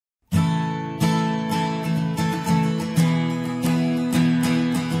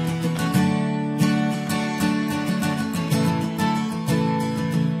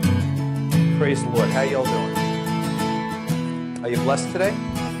Praise the Lord. How y'all doing? Are you blessed today?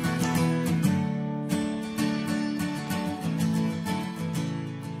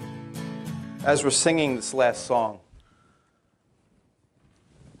 As we're singing this last song,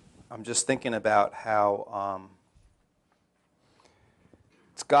 I'm just thinking about how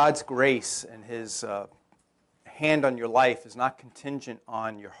it's God's grace and His hand on your life is not contingent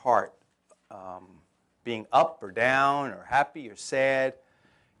on your heart being up or down or happy or sad.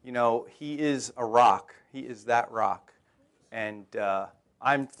 You know, He is a rock. He is that rock. And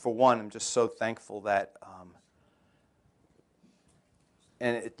I'm just so thankful that,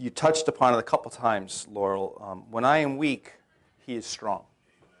 you touched upon it a couple times, Laurel. When I am weak, He is strong.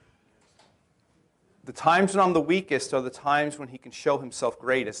 The times when I'm the weakest are the times when He can show Himself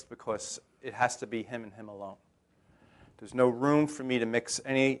greatest, because it has to be Him and Him alone. There's no room for me to mix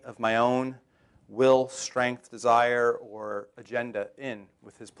any of my own will, strength, desire, or agenda in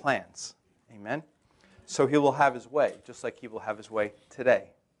with His plans. Amen? So He will have His way, just like He will have His way today.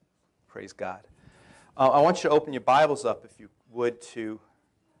 Praise God. I want you to open your Bibles up, if you would, to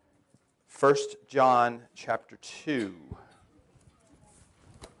 1 John chapter 2.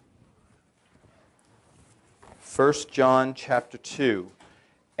 1 John chapter 2.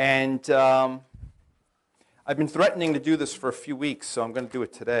 And I've been threatening to do this for a few weeks, so I'm going to do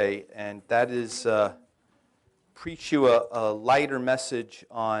it today. And that is preach you a lighter message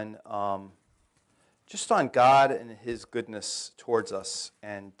on just on God and His goodness towards us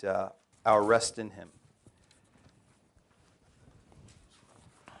and our rest in Him.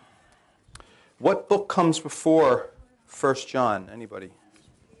 What book comes before 1 John? Anybody?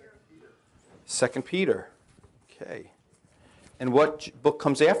 2 Peter. Okay. And what book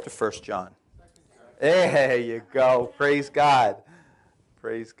comes after 1 John? There you go. Praise God.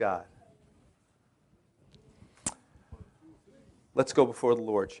 Praise God. Let's go before the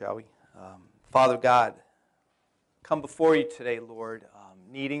Lord, shall we? Father God, come before you today, Lord,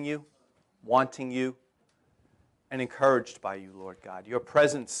 needing you, wanting you, and encouraged by you, Lord God. Your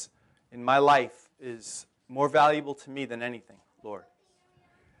presence in my life is more valuable to me than anything, Lord.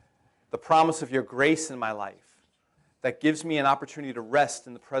 The promise of your grace in my life that gives me an opportunity to rest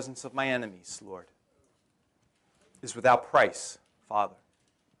in the presence of my enemies, Lord, is without price, Father.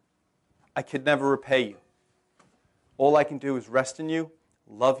 I could never repay you. All I can do is rest in you,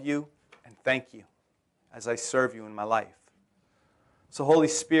 love you, and thank you as I serve you in my life. So Holy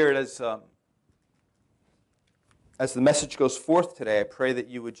Spirit, as the message goes forth today, I pray that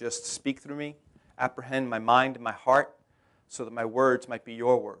you would just speak through me, apprehend my mind and my heart, so that my words might be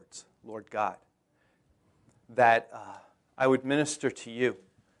your words, Lord God. That I would minister to you,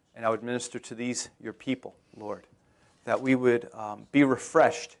 and I would minister to these, your people, Lord. That we would be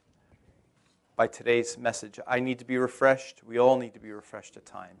refreshed by today's message. I need to be refreshed. We all need to be refreshed at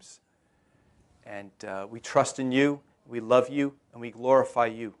times. And we trust in you, we love you, and we glorify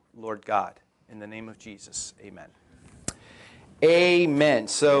you, Lord God. In the name of Jesus, amen. Amen.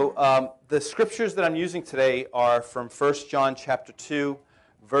 So the scriptures that I'm using today are from 1 John chapter 2,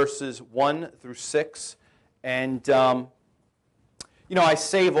 verses 1 through 6. And I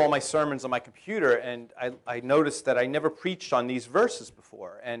save all my sermons on my computer, and I noticed that I never preached on these verses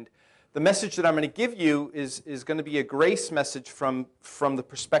before. And the message that I'm going to give you is going to be a grace message from the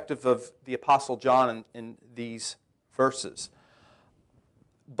perspective of the Apostle John in these verses.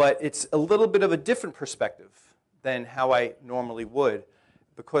 But it's a little bit of a different perspective than how I normally would,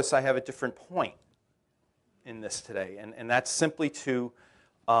 because I have a different point in this today. And that's simply to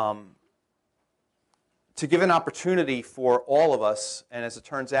give an opportunity for all of us, and as it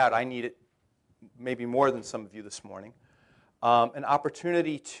turns out, I need it maybe more than some of you this morning, an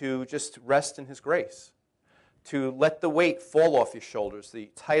opportunity to just rest in His grace, to let the weight fall off your shoulders.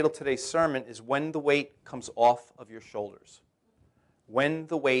 The title of today's sermon is When the Weight Comes Off of Your Shoulders. When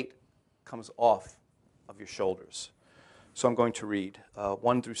the weight comes off of your shoulders. So I'm going to read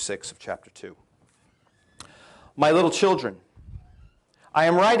 1 through 6 of chapter 2. My little children, I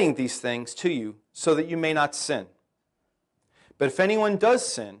am writing these things to you so that you may not sin. But if anyone does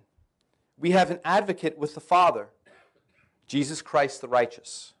sin, we have an advocate with the Father, Jesus Christ the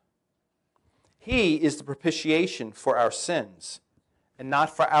righteous. He is the propitiation for our sins, and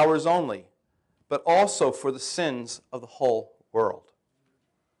not for ours only, but also for the sins of the whole world.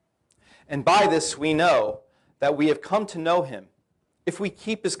 And by this we know that we have come to know Him, if we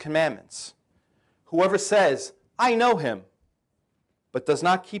keep His commandments. Whoever says, I know Him, but does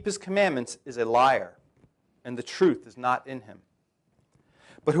not keep His commandments is a liar, and the truth is not in him.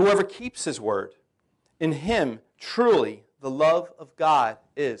 But whoever keeps His word, in him truly the love of God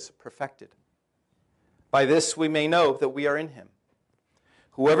is perfected. By this we may know that we are in Him.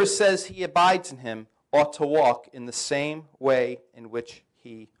 Whoever says he abides in him ought to walk in the same way in which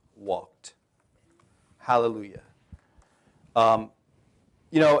he walked. Hallelujah. And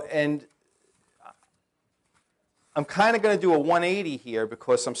I'm kind of going to do a 180 here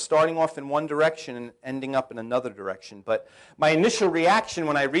because I'm starting off in one direction and ending up in another direction. But my initial reaction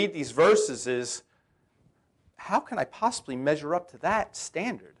when I read these verses is, how can I possibly measure up to that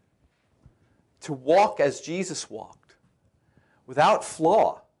standard? To walk as Jesus walked, without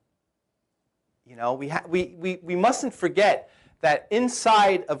flaw. We mustn't forget that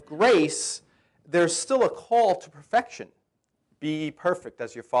inside of grace, there's still a call to perfection. Be ye perfect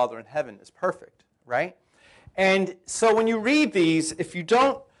as your Father in heaven is perfect, right? And so when you read these, if you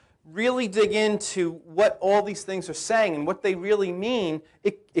don't really dig into what all these things are saying and what they really mean,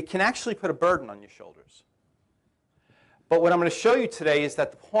 it can actually put a burden on your shoulders. But what I'm going to show you today is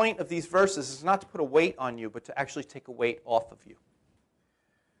that the point of these verses is not to put a weight on you, but to actually take a weight off of you.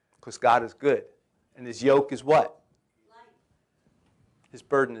 Because God is good. And his yoke is what? Light. His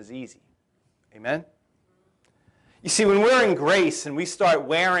burden is easy. Amen? You see, when we're in grace and we start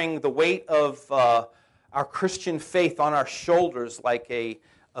wearing the weight of our Christian faith on our shoulders like a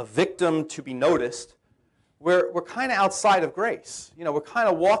victim to be noticed, we're kind of outside of grace. We're kind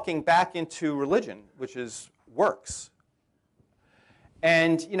of walking back into religion, which is works.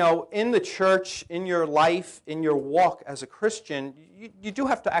 And, in the church, in your life, in your walk as a Christian, you do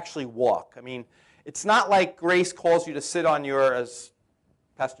have to actually walk. I mean, it's not like grace calls you to sit on your, as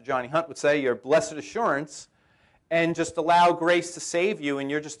Pastor Johnny Hunt would say, your blessed assurance, and just allow grace to save you, and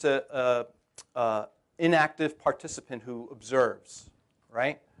you're just a inactive participant who observes,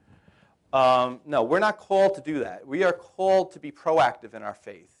 right? No, we're not called to do that. We are called to be proactive in our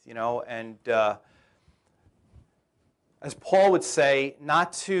faith, and as Paul would say,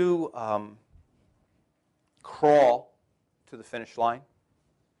 not to crawl to the finish line,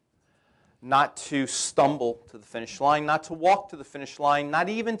 not to stumble to the finish line, not to walk to the finish line, not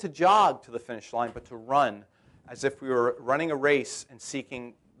even to jog to the finish line, but to run as if we were running a race and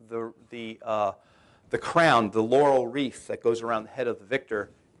seeking the crown, the laurel wreath that goes around the head of the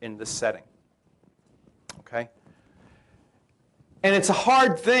victor in this setting. Okay? And it's a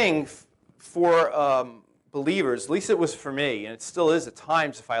hard thing for believers, at least it was for me, and it still is at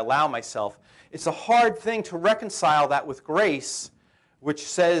times if I allow myself. It's a hard thing to reconcile that with grace, which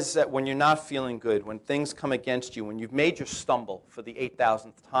says that when you're not feeling good, when things come against you, when you've made your stumble for the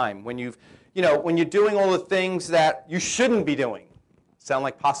 8,000th time, when when you're doing all the things that you shouldn't be doing. Sound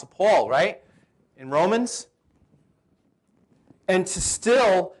like Apostle Paul, right? In Romans. And to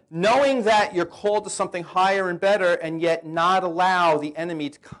still, knowing that you're called to something higher and better, and yet not allow the enemy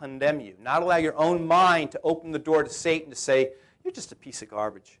to condemn you. Not allow your own mind to open the door to Satan to say, you're just a piece of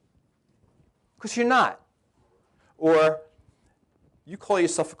garbage. Because you're not. Or, you call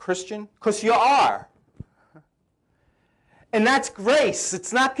yourself a Christian? Because you are. And that's grace.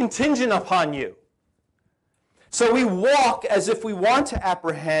 It's not contingent upon you. So we walk as if we want to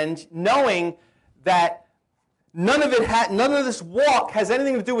apprehend, knowing that none of this walk has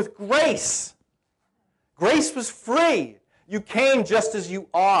anything to do with grace. Grace was free. You came just as you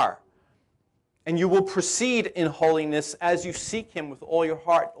are. And you will proceed in holiness as you seek him with all your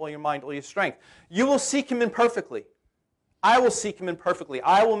heart, all your mind, all your strength. You will seek him imperfectly. I will seek him imperfectly.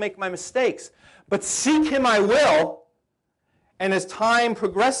 I will make my mistakes. But seek him I will. And as time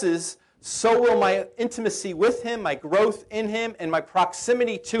progresses, so will my intimacy with him, my growth in him, and my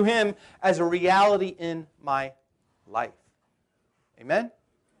proximity to him as a reality in my life. Amen?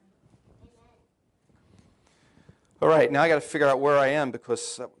 All right, now I got to figure out where I am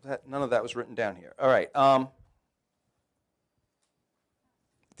because none of that was written down here. All right.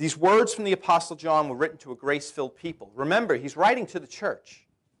 These words from the Apostle John were written to a grace-filled people. Remember, he's writing to the church.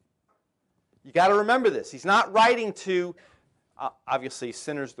 You got to remember this. He's not writing to, obviously,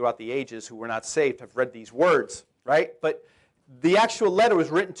 sinners throughout the ages who were not saved have read these words, right? But the actual letter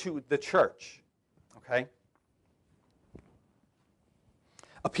was written to the church, okay?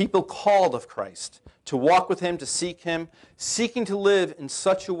 A people called of Christ, to walk with him, to seek him, seeking to live in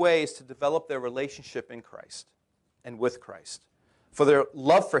such a way as to develop their relationship in Christ and with Christ, for their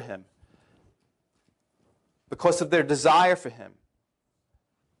love for him, because of their desire for him,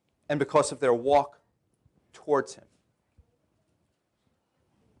 and because of their walk towards him.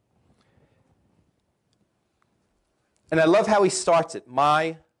 And I love how he starts it,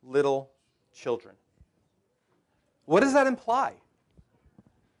 my little children. What does that imply?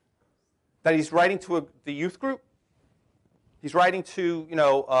 That he's writing to the youth group? He's writing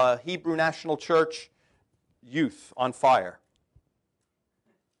to, Hebrew National Church youth on fire.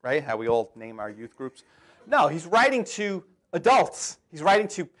 Right? How we all name our youth groups. No, he's writing to adults. He's writing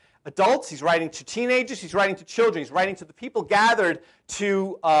to adults. He's writing to teenagers. He's writing to children. He's writing to the people gathered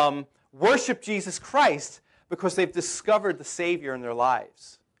to worship Jesus Christ because they've discovered the Savior in their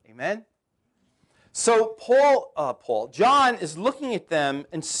lives. Amen? So John is looking at them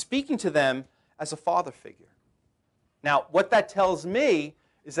and speaking to them as a father figure. Now, what that tells me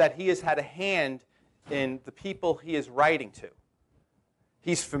is that he has had a hand in the people he is writing to.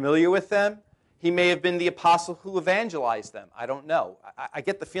 He's familiar with them. He may have been the apostle who evangelized them. I don't know. I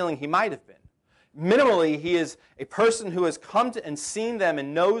get the feeling he might have been. Minimally, he is a person who has come to and seen them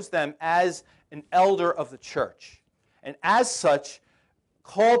and knows them as an elder of the church. And as such,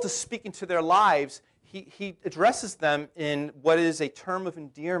 called to speak into their lives, he addresses them in what is a term of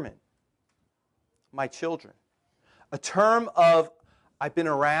endearment. My children. A term of, I've been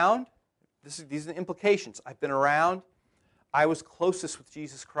around. These are the implications. I've been around. I was closest with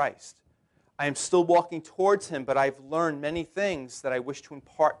Jesus Christ. I am still walking towards him, but I've learned many things that I wish to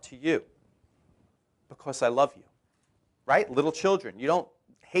impart to you because I love you. Right? Little children. You don't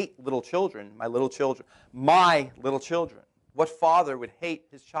hate little children, my little children. My little children. What father would hate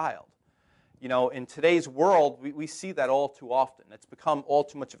his child? You know, in today's world, we see that all too often. It's become all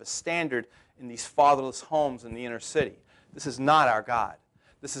too much of a standard in these fatherless homes in the inner city. This is not our God.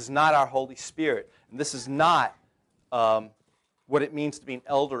 This is not our Holy Spirit. And this is not what it means to be an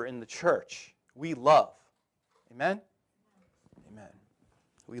elder in the church. We love. Amen? Amen.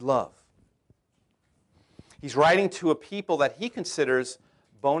 We love. He's writing to a people that he considers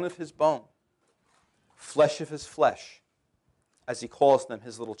bone of his bone, flesh of his flesh, as he calls them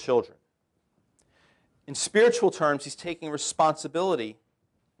his little children. In spiritual terms, he's taking responsibility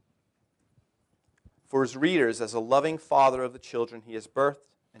for his readers as a loving father of the children he has birthed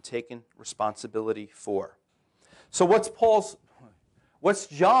and taken responsibility for. So what's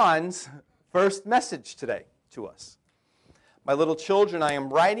John's first message today to us? My little children, I am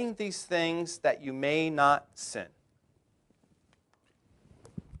writing these things that you may not sin.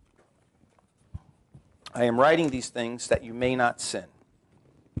 I am writing these things that you may not sin.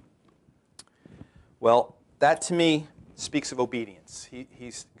 Well, that to me speaks of obedience.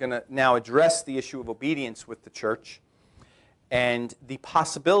 He's going to now address the issue of obedience with the church and the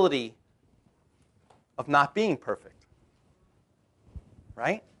possibility of not being perfect.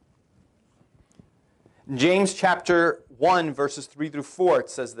 Right? In James chapter 1, verses 3 through 4, it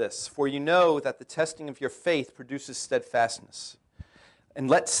says this, "For you know that the testing of your faith produces steadfastness. And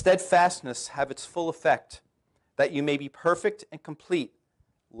let steadfastness have its full effect, that you may be perfect and complete,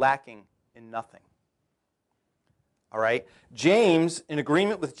 lacking in nothing." All right? James, in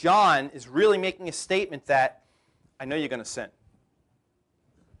agreement with John, is really making a statement that, I know you're going to sin.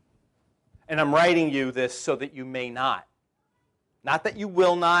 And I'm writing you this so that you may not. Not that you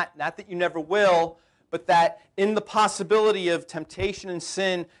will not that you never will, but that in the possibility of temptation and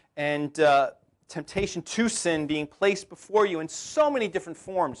sin and temptation to sin being placed before you in so many different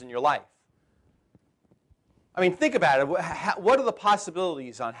forms in your life. I mean, think about it. What are the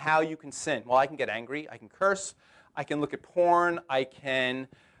possibilities on how you can sin? Well, I can get angry. I can curse. I can look at porn. I can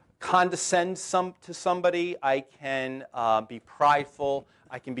condescend to somebody. I can be prideful.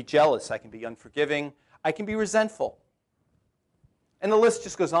 I can be jealous. I can be unforgiving. I can be resentful. And the list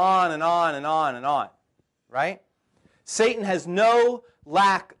just goes on and on and on and on, right? Satan has no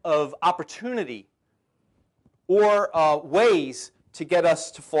lack of opportunity or ways to get us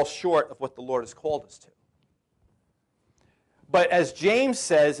to fall short of what the Lord has called us to. But as James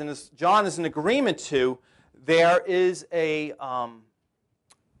says, and as John is in agreement to, there is a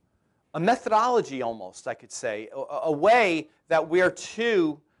methodology almost, I could say, a way that we're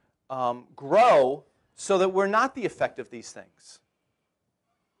to grow so that we're not the effect of these things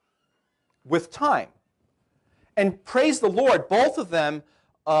with time. And praise the Lord, both of them,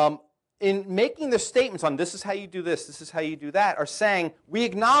 in making their statements on this is how you do this is how you do that, are saying, we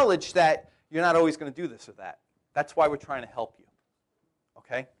acknowledge that you're not always going to do this or that. That's why we're trying to help you.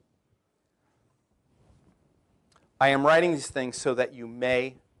 Okay? I am writing these things so that you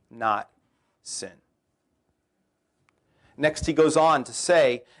may not sin. Next he goes on to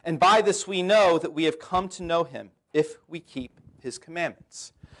say, and by this we know that we have come to know him if we keep his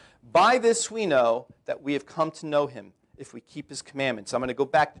commandments. By this we know that we have come to know him if we keep his commandments. I'm going to go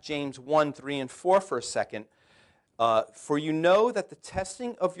back to James 1, 3, and 4 for a second. For you know that the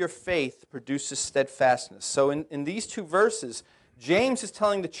testing of your faith produces steadfastness. So in these two verses, James is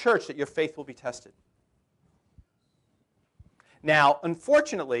telling the church that your faith will be tested. Now,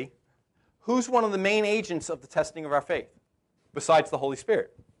 unfortunately, who's one of the main agents of the testing of our faith besides the Holy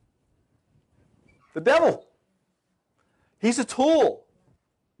Spirit? The devil. He's a tool.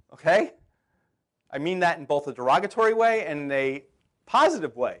 Okay? I mean that in both a derogatory way and a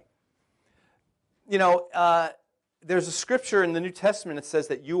positive way. You know, there's a scripture in the New Testament that says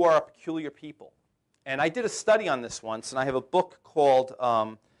that you are a peculiar people. And I did a study on this once, and I have a book called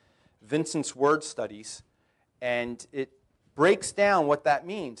Vincent's Word Studies, and it breaks down what that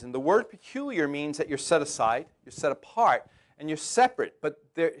means. And the word peculiar means that you're set aside, you're set apart, and you're separate. But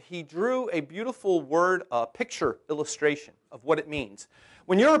he drew a beautiful word picture illustration of what it means.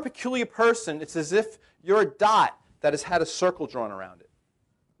 When you're a peculiar person, it's as if you're a dot that has had a circle drawn around it.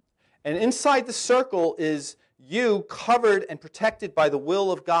 And inside the circle is you covered and protected by the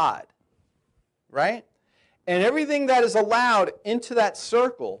will of God, right? And everything that is allowed into that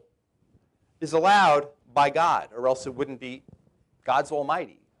circle is allowed by God, or else it wouldn't be God's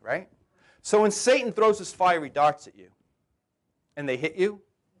almighty, right? So when Satan throws his fiery darts at you and they hit you,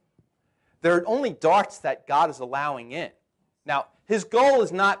 they're only darts that God is allowing in. Now, his goal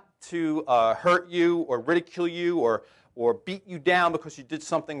is not to hurt you or ridicule you or beat you down because you did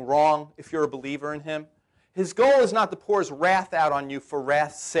something wrong if you're a believer in him. His goal is not to pour his wrath out on you for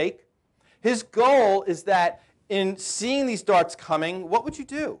wrath's sake. His goal is that in seeing these darts coming, what would you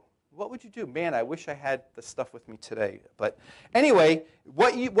do? What would you do? Man, I wish I had the stuff with me today. But anyway,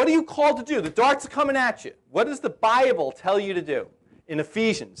 what are you called to do? The darts are coming at you. What does the Bible tell you to do? In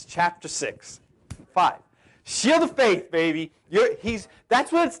Ephesians chapter 6, 5. Shield of faith, baby.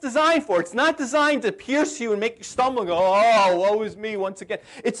 That's what it's designed for. It's not designed to pierce you and make you stumble and go, oh, woe is me once again.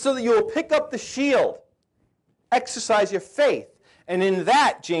 It's so that you will pick up the shield, exercise your faith. And in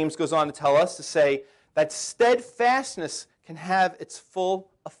that, James goes on to tell us to say that steadfastness can have its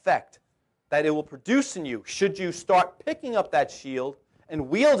full effect, that it will produce in you, should you start picking up that shield and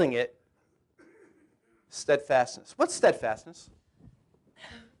wielding it, steadfastness. What's steadfastness?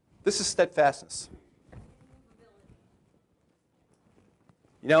 This is steadfastness.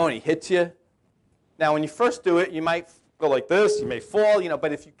 You know, when he hits you. Now, when you first do it, you might go like this, you may fall,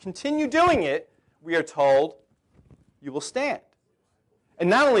 but if you continue doing it, we are told, you will stand. And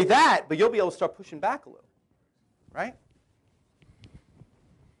not only that, but you'll be able to start pushing back a little, right?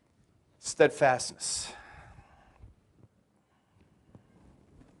 Steadfastness.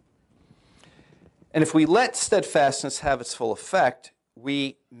 And if we let steadfastness have its full effect,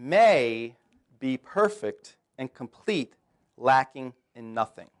 we may be perfect and complete, lacking in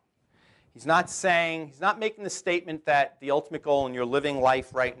nothing. He's not making the statement that the ultimate goal in your living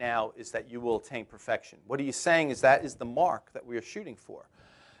life right now is that you will attain perfection. What he is saying is that is the mark that we are shooting for.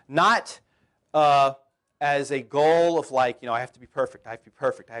 Not as a goal of like, I have to be perfect, I have to be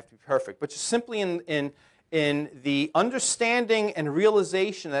perfect, I have to be perfect, but just simply in the understanding and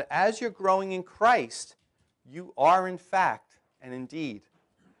realization that as you're growing in Christ, you are in fact and indeed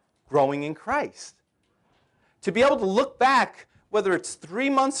growing in Christ. To be able to look back, whether it's 3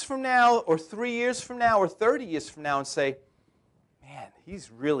 months from now or 3 years from now or 30 years from now and say, man, he's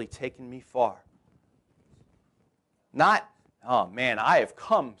really taken me far. Not, oh man, I have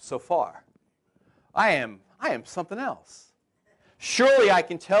come so far. I am something else. Surely I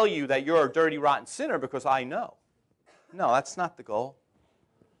can tell you that you're a dirty, rotten sinner because I know. No, that's not the goal.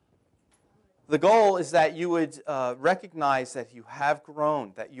 The goal is that you would recognize that you have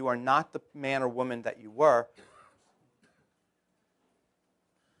grown, that you are not the man or woman that you were,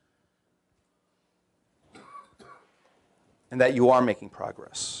 and that you are making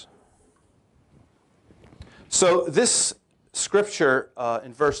progress. So this scripture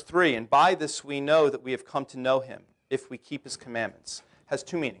in verse 3, and by this we know that we have come to know him, if we keep his commandments, has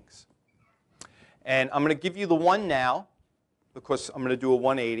two meanings. And I'm going to give you the one now, because I'm going to do a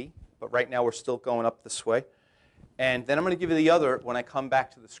 180, but right now we're still going up this way. And then I'm going to give you the other when I come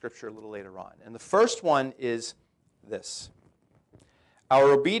back to the scripture a little later on. And the first one is this.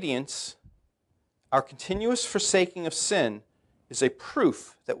 Our obedience, our continuous forsaking of sin, is a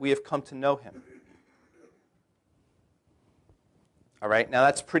proof that we have come to know him. All right, now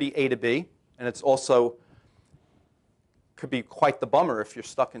that's pretty A to B, and it's also could be quite the bummer if you're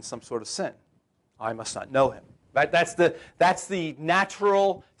stuck in some sort of sin. I must not know him. Right? That's the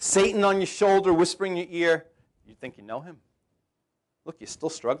natural Satan on your shoulder whispering in your ear. You think you know him? Look, you're still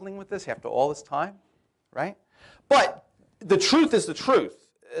struggling with this after all this time, right? But the truth is the truth.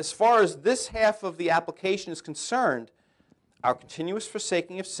 As far as this half of the application is concerned, our continuous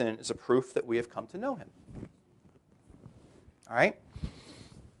forsaking of sin is a proof that we have come to know him. All right?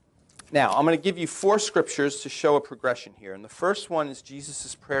 Now, I'm going to give you 4 scriptures to show a progression here. And the first one is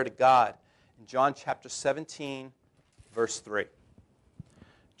Jesus' prayer to God in John chapter 17, verse 3.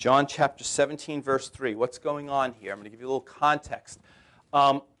 John chapter 17, verse 3. What's going on here? I'm going to give you a little context.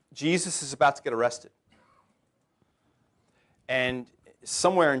 Jesus is about to get arrested. And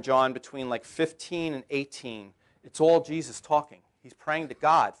somewhere in John between like 15 and 18, it's all Jesus talking. He's praying to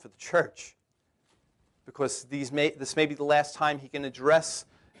God for the church because this may be the last time he can address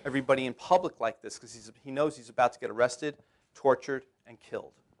everybody in public like this because he knows he's about to get arrested, tortured, and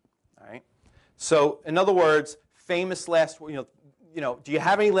killed. All right? So, in other words, famous last, do you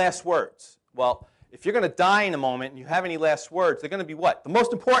have any last words? Well, if you're going to die in a moment and you have any last words, they're going to be what? The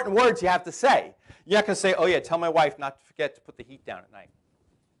most important words you have to say. You're not going to say, oh yeah, tell my wife not to forget to put the heat down at night.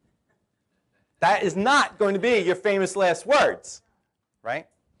 That is not going to be your famous last words, right?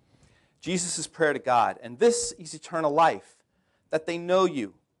 Jesus' prayer to God, and this is eternal life, that they know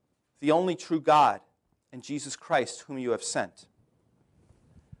you, the only true God, and Jesus Christ, whom you have sent.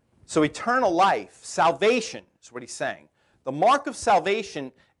 So eternal life, salvation, is what he's saying. The mark of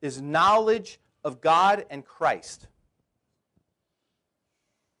salvation is knowledge of God and Christ.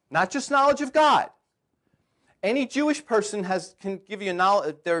 Not just knowledge of God. Any Jewish person can give you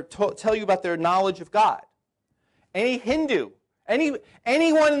tell you about their knowledge of God. Any Hindu,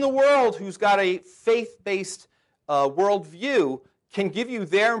 anyone in the world who's got a faith-based worldview can give you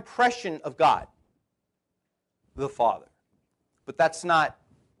their impression of God, the Father. But that's not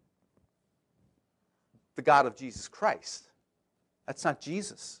the God of Jesus Christ. That's not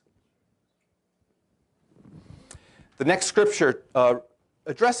Jesus. The next scripture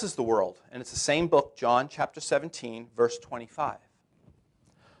addresses the world, and it's the same book, John chapter 17, verse 25.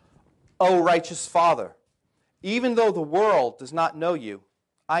 O righteous Father, even though the world does not know you,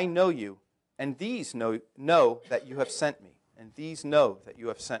 I know you, and these know that you have sent me. And these know that you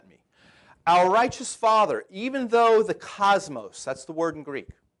have sent me. Our righteous Father, even though the cosmos, that's the word in Greek,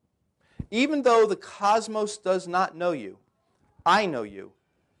 even though the cosmos does not know you, I know you,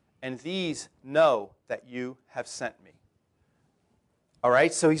 and these know that you have sent me. All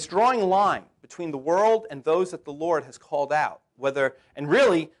right, so he's drawing a line between the world and those that the Lord has called out.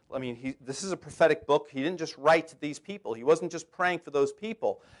 This is a prophetic book. He didn't just write to these people. He wasn't just praying for those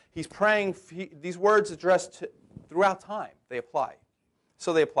people. He's praying, these words addressed throughout time, they apply.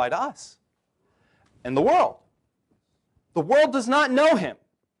 So they apply to us and the world. The world does not know him.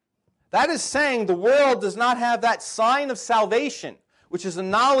 That is saying the world does not have that sign of salvation, which is the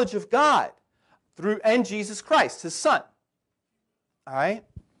knowledge of God and Jesus Christ, his Son. All right?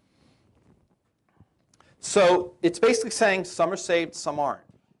 So it's basically saying some are saved, some aren't.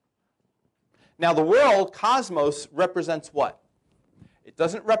 Now the world, cosmos, represents what? It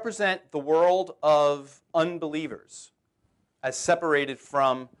doesn't represent the world of unbelievers as separated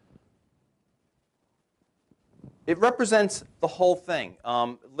from. It represents the whole thing.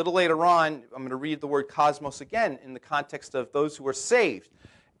 A little later on, I'm going to read the word cosmos again in the context of those who are saved.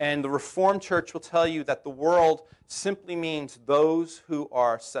 And the Reformed Church will tell you that the world simply means those who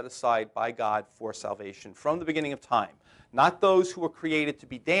are set aside by God for salvation from the beginning of time. Not those who were created to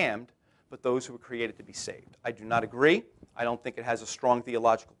be damned, but those who were created to be saved. I do not agree. I don't think it has a strong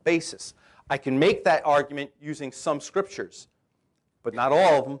theological basis. I can make that argument using some scriptures, but not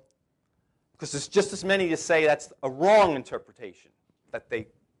all of them, because there's just as many to say that's a wrong interpretation that they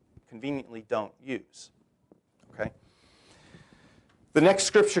conveniently don't use. Okay? The next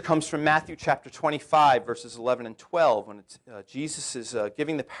scripture comes from Matthew chapter 25, verses 11 and 12, when Jesus is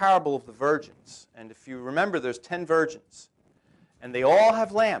giving the parable of the virgins. And if you remember, there's 10 virgins, and they all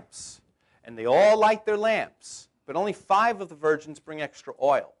have lamps, and they all light their lamps, but only 5 of the virgins bring extra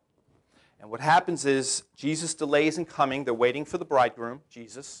oil. And what happens is Jesus delays in coming. They're waiting for the bridegroom,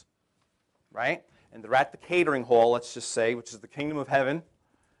 Jesus, right? And they're at the catering hall, let's just say, which is the kingdom of heaven,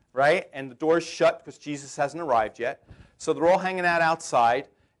 right? And the door's shut because Jesus hasn't arrived yet. So they're all hanging out outside,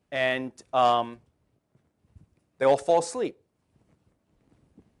 and they all fall asleep.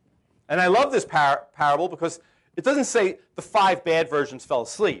 And I love this parable because it doesn't say the 5 bad virgins fell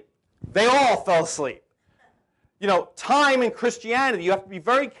asleep. They all fell asleep. You know, time in Christianity, you have to be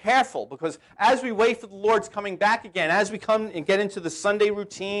very careful because as we wait for the Lord's coming back again, as we come and get into the Sunday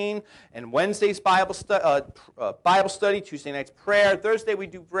routine and Wednesday's Bible study, Tuesday night's prayer, Thursday we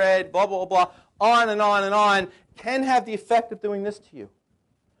do bread, blah, blah, blah, on and on and on, can have the effect of doing this to you.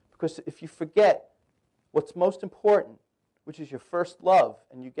 Because if you forget what's most important, which is your first love,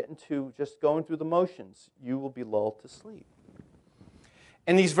 and you get into just going through the motions, you will be lulled to sleep.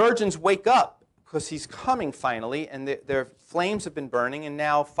 And these virgins wake up because he's coming finally, and their flames have been burning, and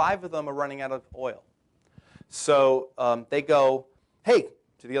now 5 of them are running out of oil. So they go, hey,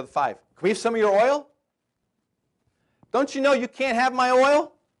 to the other 5, can we have some of your oil? Don't you know you can't have my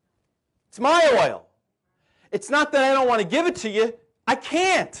oil? It's my oil. It's not that I don't want to give it to you. I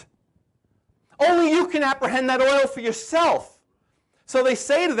can't. Only you can apprehend that oil for yourself. So they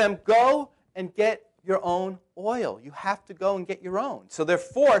say to them, go and get your own oil. You have to go and get your own. So they're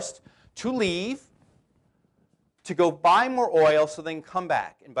forced to leave, to go buy more oil so they can come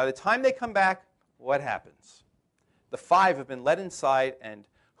back. And by the time they come back, what happens? The 5 have been let inside, and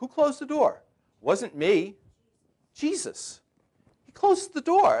who closed the door? Wasn't me. Jesus. He closed the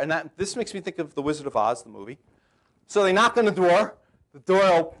door. And this makes me think of The Wizard of Oz, the movie. So they knock on the door.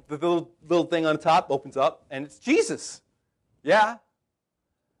 The little thing on top opens up, and it's Jesus. Yeah.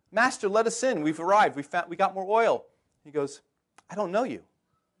 Master, let us in. We've arrived. We got more oil. He goes, I don't know you.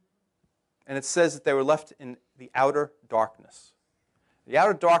 And it says that they were left in the outer darkness. The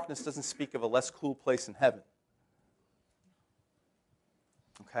outer darkness doesn't speak of a less cool place in heaven.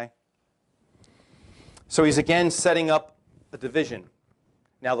 Okay? So he's again setting up a division.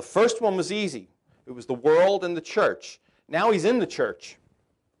 Now the first one was easy. It was the world and the church. Now he's in the church,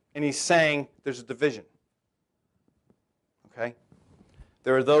 and he's saying there's a division. Okay?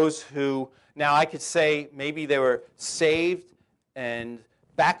 There are those who, now I could say maybe they were saved and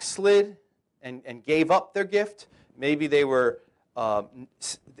backslid and gave up their gift. Maybe they were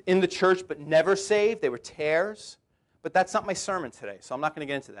in the church but never saved. They were tares. But that's not my sermon today, so I'm not going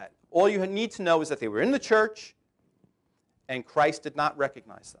to get into that. All you need to know is that they were in the church and Christ did not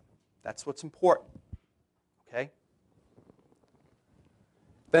recognize them. That's what's important. Okay?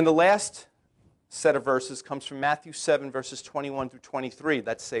 Then the last set of verses comes from Matthew 7, verses 21 through 23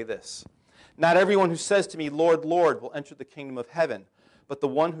 that say this. Not everyone who says to me, Lord, Lord, will enter the kingdom of heaven, but the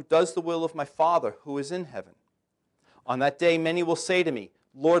one who does the will of my Father who is in heaven. On that day many will say to me,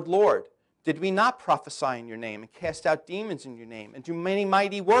 Lord, Lord, did we not prophesy in your name and cast out demons in your name and do many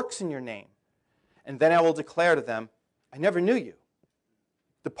mighty works in your name? And then I will declare to them, I never knew you.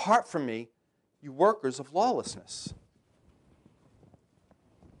 Depart from me, you workers of lawlessness.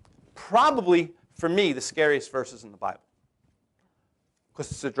 Probably, for me, the scariest verses in the Bible.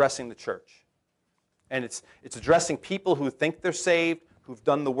 Because it's addressing the church. And it's addressing people who think they're saved, who've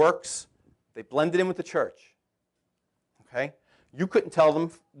done the works. They blended in with the church. Okay? You couldn't tell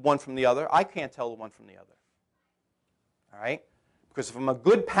them one from the other. I can't tell the one from the other. All right? Because if I'm a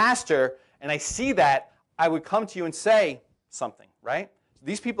good pastor and I see that, I would come to you and say something, right? So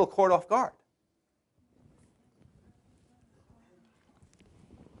these people are caught off guard.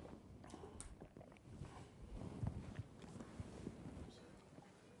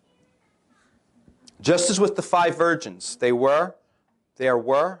 Just as with the 5 virgins, there were,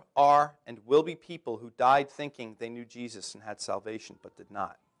 are, and will be people who died thinking they knew Jesus and had salvation, but did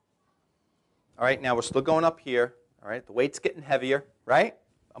not. All right, now we're still going up here. All right, the weight's getting heavier, right?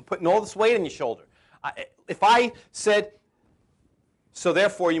 I'm putting all this weight on your shoulder. If I said, so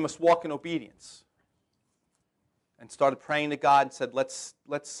therefore you must walk in obedience, and started praying to God and said, let's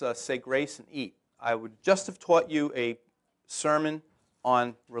say grace and eat, I would just have taught you a sermon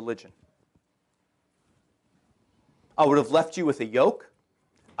on religion. I would have left you with a yoke.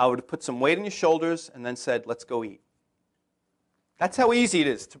 I would have put some weight on your shoulders and then said, let's go eat. That's how easy it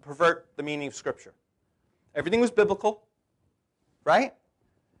is to pervert the meaning of Scripture. Everything was biblical, right?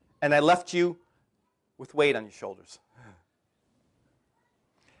 And I left you with weight on your shoulders.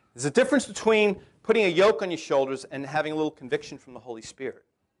 There's a difference between putting a yoke on your shoulders and having a little conviction from the Holy Spirit,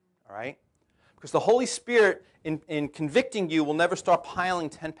 all right? Because the Holy Spirit, in convicting you, will never start piling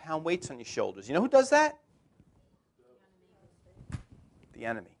 10-pound weights on your shoulders. You know who does that? The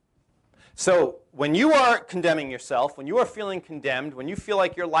enemy. So when you are condemning yourself, when you are feeling condemned, when you feel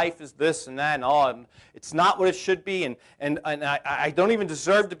like your life is this and that and all, and it's not what it should be, and I don't even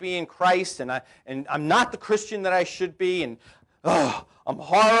deserve to be in Christ, and I'm not the Christian that I should be, and I'm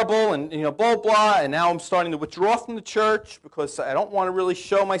horrible, and blah blah, and now I'm starting to withdraw from the church because I don't want to really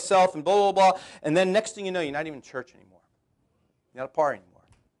show myself, and blah blah blah, and then next thing you know, you're not even in church anymore. You're not a part anymore.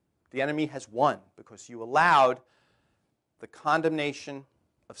 The enemy has won because you allowed the condemnation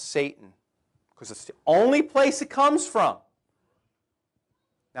of Satan, because it's the only place it comes from.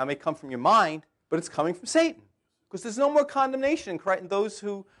 Now, it may come from your mind, but it's coming from Satan, because there's no more condemnation in Christ, in those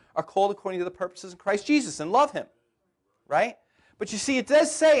who are called according to the purposes of Christ Jesus and love him, right? But you see, it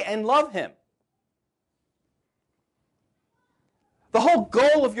does say, and love him. The whole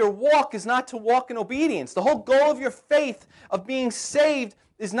goal of your walk is not to walk in obedience. The whole goal of your faith, of being saved,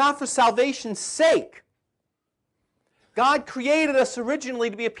 is not for salvation's sake. God created us originally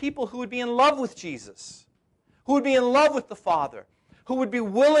to be a people who would be in love with Jesus, who would be in love with the Father, who would be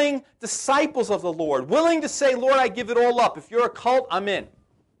willing disciples of the Lord, willing to say, Lord, I give it all up. If you're a cult, I'm in.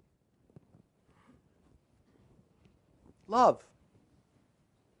 Love.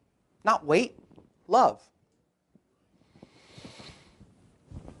 Not wait, love.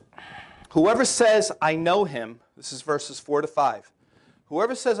 Whoever says, I know him, this is verses 4 to 5.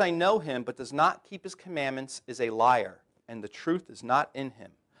 Whoever says, I know him, but does not keep his commandments is a liar, and the truth is not in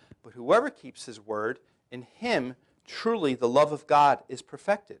him. But whoever keeps his word, in him truly the love of God is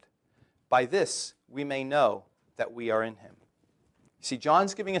perfected. By this we may know that we are in him. You see,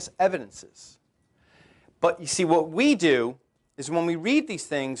 John's giving us evidences. But you see, what we do is when we read these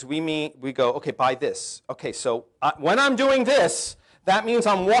things, we go, okay, by this. Okay, so when I'm doing this, that means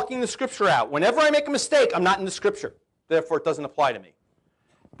I'm walking the Scripture out. Whenever I make a mistake, I'm not in the Scripture. Therefore, it doesn't apply to me.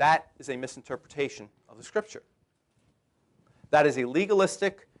 That is a misinterpretation of the Scripture. That is a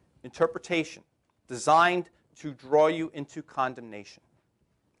legalistic interpretation designed to draw you into condemnation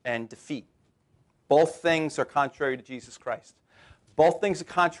and defeat. Both things are contrary to Jesus Christ. Both things are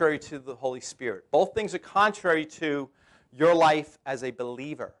contrary to the Holy Spirit. Both things are contrary to your life as a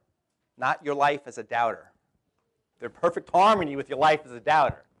believer, not your life as a doubter. They're in perfect harmony with your life as a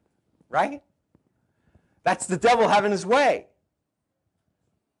doubter, right? That's the devil having his way.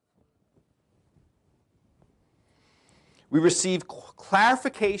 We receive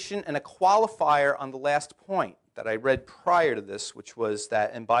clarification and a qualifier on the last point that I read prior to this, which was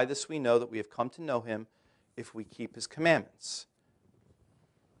that, and by this we know that we have come to know him if we keep his commandments.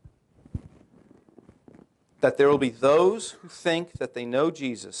 That there will be those who think that they know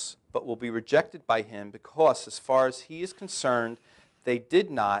Jesus, but will be rejected by him because, as far as he is concerned, they did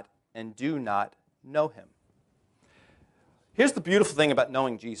not and do not know him. Here's the beautiful thing about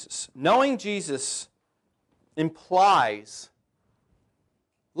knowing Jesus. Knowing Jesus implies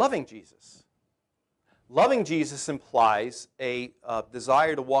loving Jesus. Loving Jesus implies a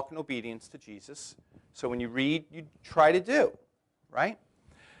desire to walk in obedience to Jesus. So when you read, you try to do, right?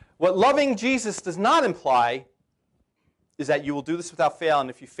 What loving Jesus does not imply is that you will do this without fail, and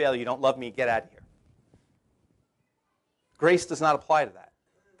if you fail, you don't love me, get out of here. Grace does not apply to that.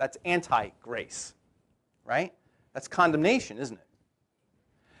 That's anti-grace, right? That's condemnation, isn't it?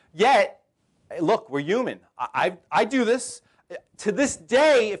 Yet, look, we're human. I do this. To this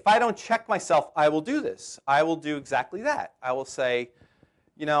day, if I don't check myself, I will do this. I will do exactly that. I will say,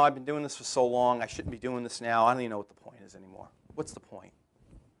 you know, I've been doing this for so long. I shouldn't be doing this now. I don't even know what the point is anymore. What's the point?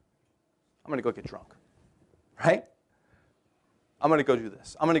 I'm going to go get drunk, right? I'm going to go do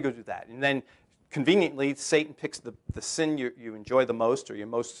this. I'm going to go do that. And then, conveniently, Satan picks the sin you enjoy the most or you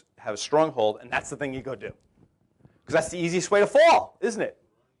most have a stronghold, and that's the thing you go do. Because that's the easiest way to fall, isn't it?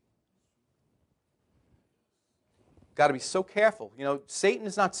 Got to be so careful. You know, Satan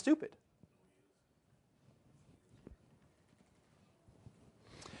is not stupid.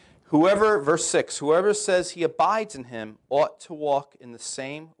 Verse 6, whoever says he abides in him ought to walk in the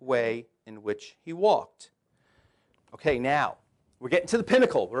same way in which he walked. Okay, now, we're getting to the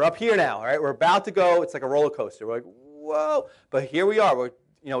pinnacle. We're up here now, all right? We're about to go. It's like a roller coaster. We're like, whoa. But here we are.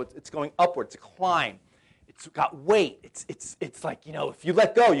 It's going upward. It's a climb. It's got weight. It's like, you know, if you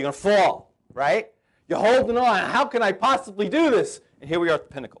let go, you're going to fall, right? You're holding on. How can I possibly do this? And here we are at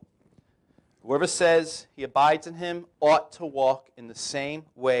the pinnacle. Whoever says he abides in him ought to walk in the same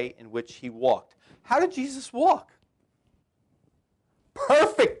way in which he walked. How did Jesus walk?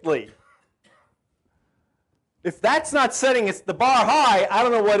 Perfectly. If that's not setting the bar high, I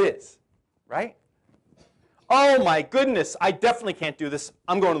don't know what is, right? Oh my goodness, I definitely can't do this.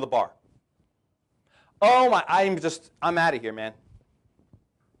 I'm going to the bar. Oh my, I'm out of here, man.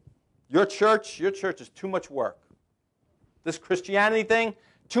 Your church is too much work. This Christianity thing,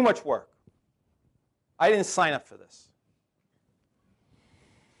 too much work. I didn't sign up for this.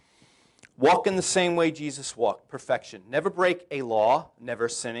 Walk in the same way Jesus walked, perfection. Never break a law, never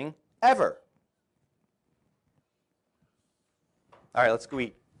sinning, ever. All right, let's go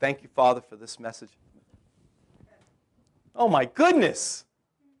eat. Thank you, Father, for this message. Oh my goodness,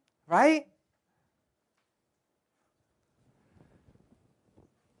 right?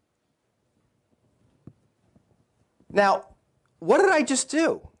 Now, what did I just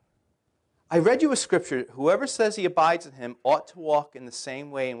do? I read you a scripture, whoever says he abides in him ought to walk in the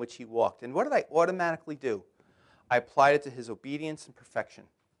same way in which he walked. And what did I automatically do? I applied it to his obedience and perfection.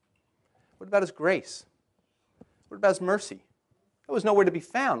 What about his grace? What about his mercy? That was nowhere to be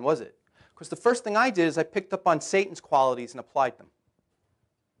found, was it? Because the first thing I did is I picked up on Satan's qualities and applied them,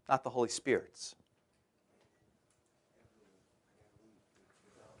 not the Holy Spirit's.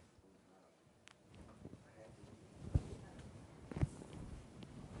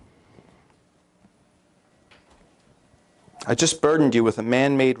 I just burdened you with a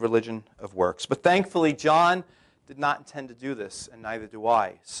man-made religion of works. But thankfully, John did not intend to do this, and neither do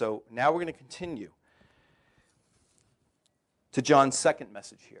I. So now we're going to continue. to John's second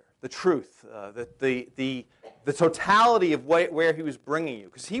message here, the truth, the totality of where he was bringing you.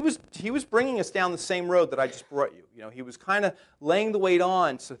 Because he was bringing us down the same road that I just brought you. You know, he was kind of laying the weight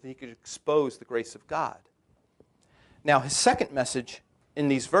on so that he could expose the grace of God. Now, his second message in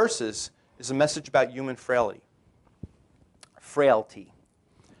these verses is a message about human frailty,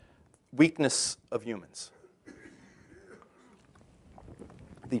 weakness of humans,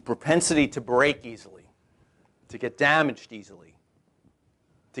 the propensity to break easily, to get damaged easily,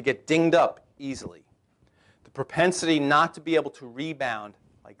 to get dinged up easily, the propensity not to be able to rebound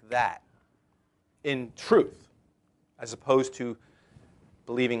like that in truth, as opposed to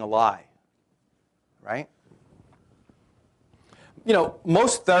believing a lie, right? You know,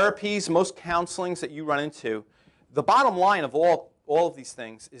 most therapies, most counselings that you run into, the bottom line of all of these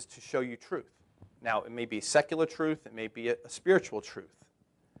things is to show you truth. Now, it may be a secular truth, it may be a spiritual truth,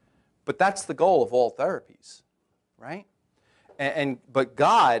 but that's the goal of all therapies, right? But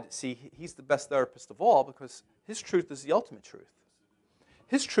God, see, he's the best therapist of all because his truth is the ultimate truth.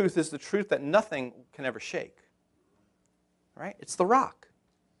 His truth is the truth that nothing can ever shake, right? It's the rock.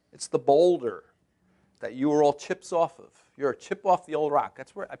 It's the boulder that you were all chips off of. You're a chip off the old rock.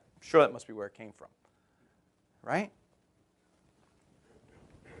 That's where, I'm sure that must be where it came from, right?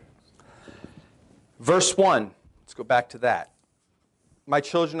 Verse 1, let's go back to that. My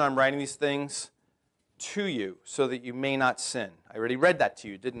children, I'm writing these things to you so that you may not sin. I already read that to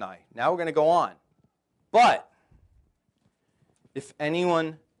you, didn't I? Now we're going to go on. But if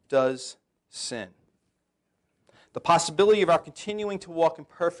anyone does sin, the possibility of our continuing to walk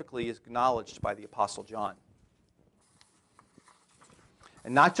imperfectly is acknowledged by the Apostle John.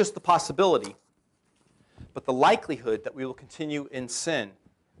 And not just the possibility, but the likelihood that we will continue in sin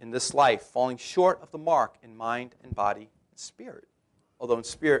in this life, falling short of the mark in mind and body and spirit. Although in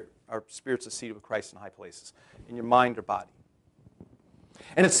spirit, our spirits are seated with Christ in high places, in your mind or body.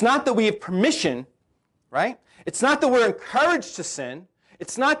 And it's not that we have permission, right? It's not that we're encouraged to sin.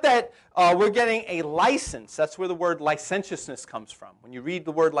 It's not that we're getting a license. That's where the word licentiousness comes from. When you read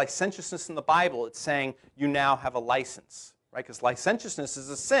the word licentiousness in the Bible, it's saying you now have a license, right? Because licentiousness is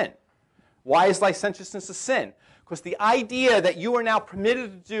a sin. Why is licentiousness a sin? Because the idea that you are now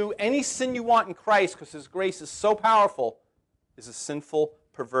permitted to do any sin you want in Christ because his grace is so powerful is a sinful,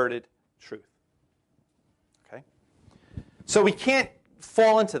 perverted truth. Okay? So we can't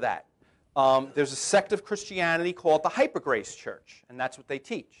fall into that. There's a sect of Christianity called the Hypergrace Church, and that's what they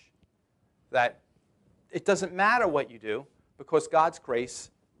teach. That it doesn't matter what you do because God's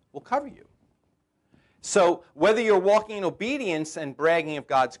grace will cover you. So whether you're walking in obedience and bragging of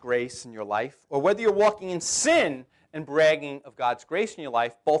God's grace in your life, or whether you're walking in sin and bragging of God's grace in your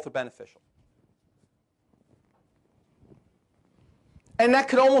life, both are beneficial. And that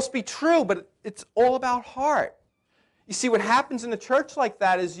could almost be true, but it's all about heart. You see, what happens in a church like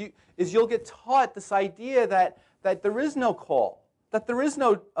that is you'll get taught this idea that there is no call, that there is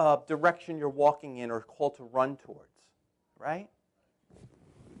no direction you're walking in or call to run towards, right?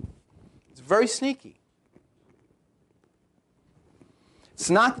 It's very sneaky. It's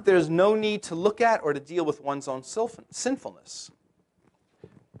not that there's no need to look at or to deal with one's own sinfulness.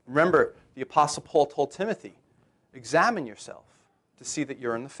 Remember, the Apostle Paul told Timothy, examine yourself to see that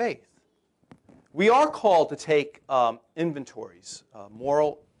you're in the faith. We are called to take inventories,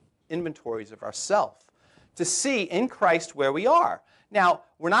 moral inventories of ourselves, to see in Christ where we are. Now,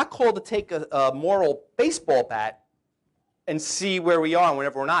 we're not called to take a moral baseball bat and see where we are, and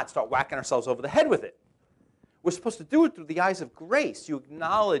whenever we're not, start whacking ourselves over the head with it. We're supposed to do it through the eyes of grace. You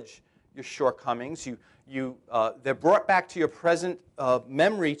acknowledge your shortcomings. They're brought back to your present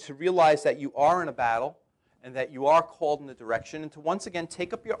memory to realize that you are in a battle and that you are called in the direction, and to once again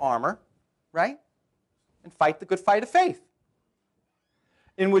take up your armor, right, and fight the good fight of faith,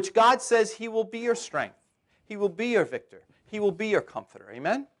 in which God says he will be your strength. He will be your victor. He will be your comforter.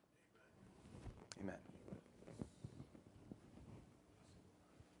 Amen? Amen.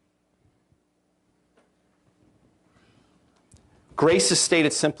 Grace is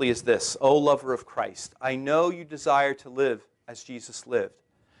stated simply as this: O lover of Christ, I know you desire to live as Jesus lived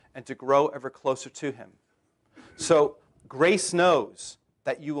and to grow ever closer to him. So grace knows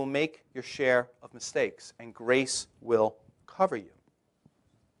that you will make your share of mistakes, and grace will cover you.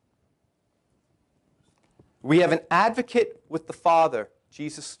 We have an advocate with the Father,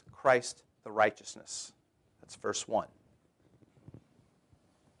 Jesus Christ the righteousness. That's verse 1.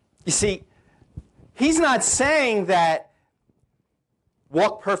 You see, he's not saying that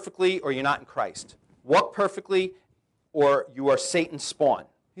walk perfectly or you're not in Christ. Walk perfectly or you are Satan's spawn.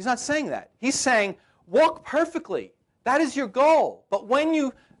 He's not saying that. He's saying walk perfectly. That is your goal. But when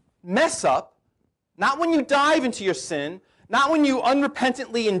you mess up, not when you dive into your sin, Not when you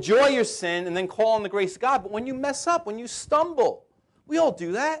unrepentantly enjoy your sin and then call on the grace of God, but when you mess up, when you stumble. We all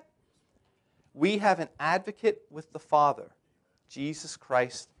do that. We have an advocate with the Father, Jesus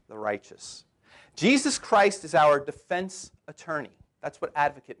Christ the righteous. Jesus Christ is our defense attorney. That's what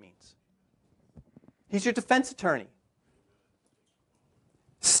advocate means. He's your defense attorney.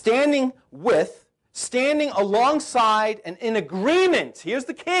 Standing alongside and in agreement, here's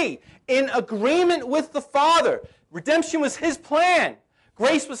the key, in agreement with the Father. Redemption was his plan.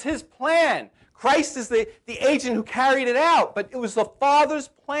 Grace was his plan. Christ is the agent who carried it out, but it was the Father's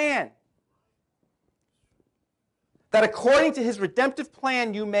plan. That according to his redemptive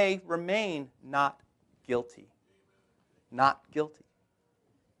plan, you may remain not guilty. Not guilty.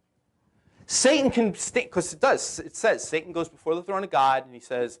 Satan can, because it says, Satan goes before the throne of God and he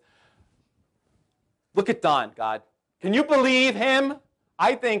says, look at Don, God. Can you believe him?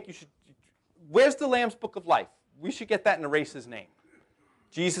 I think you should, where's the Lamb's Book of Life? We should get that and erase his name.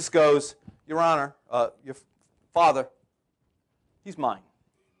 Jesus goes, Your Honor, your Father, he's mine.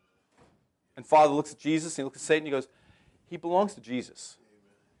 And Father looks at Jesus and he looks at Satan and he goes, he belongs to Jesus.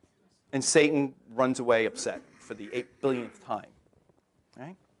 And Satan runs away upset for the 8 billionth time.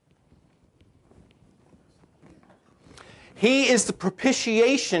 Right? He is the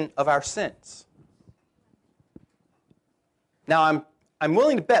propitiation of our sins. Now, I'm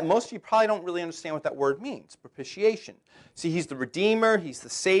willing to bet most of you probably don't really understand what that word means, propitiation. See, he's the Redeemer, he's the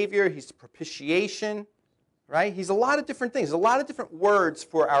Savior, he's the propitiation, right? He's a lot of different things, a lot of different words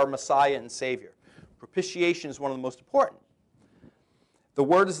for our Messiah and Savior. Propitiation is one of the most important. The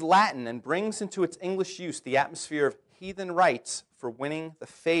word is Latin and brings into its English use the atmosphere of heathen rites for winning the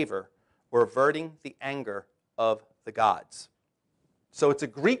favor or averting the anger of the gods. So it's a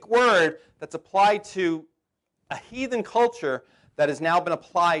Greek word that's applied to a heathen culture that has now been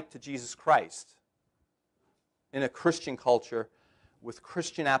applied to Jesus Christ in a Christian culture with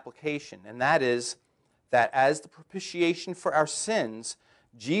Christian application. And that is that as the propitiation for our sins,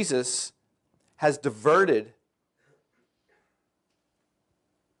 Jesus has diverted,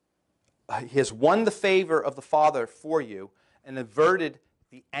 he has won the favor of the Father for you and averted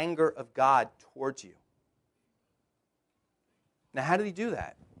the anger of God towards you. Now, how did he do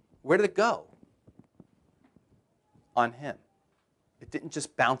that? Where did it go? On him. It didn't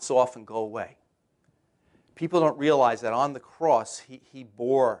just bounce off and go away. People don't realize that on the cross, he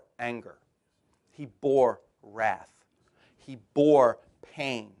bore anger. He bore wrath. He bore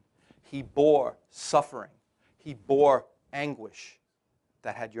pain. He bore suffering. He bore anguish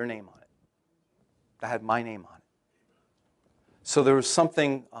that had your name on it, that had my name on it. So there was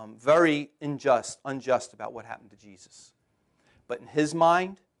something very unjust about what happened to Jesus. But in his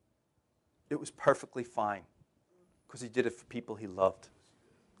mind, it was perfectly fine because he did it for people he loved,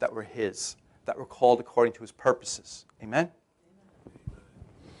 that were his, that were called according to his purposes. Amen?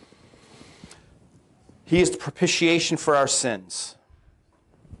 He is the propitiation for our sins.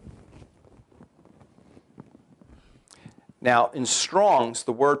 Now, in Strong's,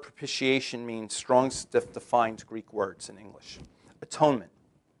 the word propitiation means, Strong's defines Greek words in English. Atonement.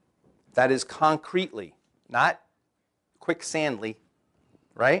 That is concretely, not quicksandly,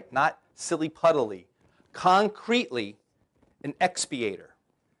 right? Not silly-puddly. Concretely, an expiator.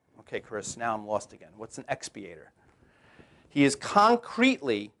 Okay, Chris, now I'm lost again. What's an expiator? He is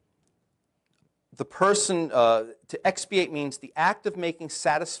concretely the person, to expiate means the act of making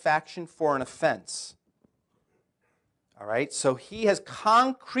satisfaction for an offense. All right, so he has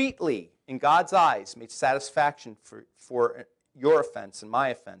concretely, in God's eyes, made satisfaction for your offense and my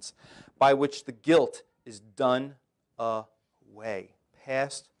offense, by which the guilt is done away.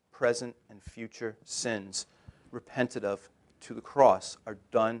 Past, present, and future sins repented of to the cross are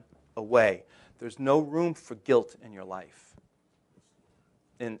done away. There's no room for guilt in your life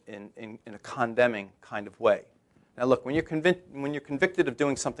in a condemning kind of way. Now look, when you're convicted of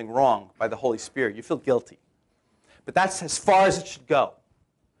doing something wrong by the Holy Spirit, you feel guilty. But that's as far as it should go.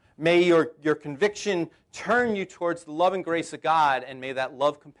 May your conviction turn you towards the love and grace of God, and may that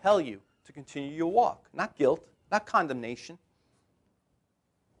love compel you to continue your walk. Not guilt, not condemnation.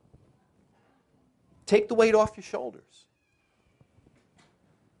 Take the weight off your shoulders.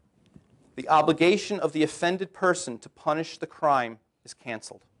 The obligation of the offended person to punish the crime is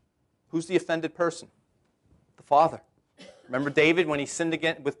canceled. Who's the offended person? The Father. Remember David when he sinned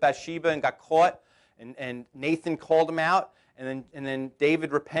again with Bathsheba and got caught? And Nathan called him out, and then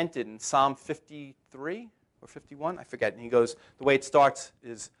David repented in Psalm 53 or 51, I forget. And he goes, the way it starts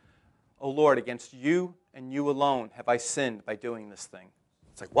is, "O Lord, against you and you alone have I sinned by doing this thing."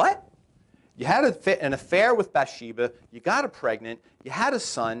 It's like, what? You had an affair with Bathsheba, you got her pregnant, you had a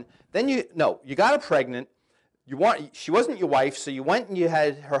son, then you got her pregnant, She wasn't your wife, so you went and you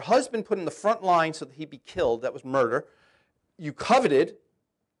had her husband put in the front line so that he'd be killed. That was murder. You coveted.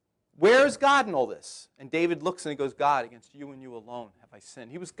 Where is God in all this? And David looks and he goes, God, against you and you alone have I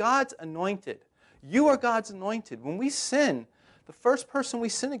sinned. He was God's anointed. You are God's anointed. When we sin, the first person we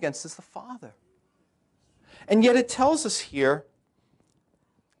sin against is the Father. And yet it tells us here,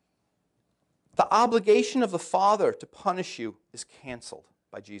 the obligation of the Father to punish you is canceled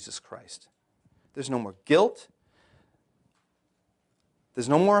by Jesus Christ. There's no more guilt. There's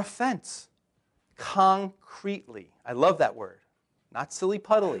no more offense. Concretely. I love that word. Not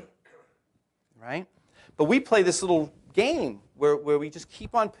silly-puddly. Right? But we play this little game where we just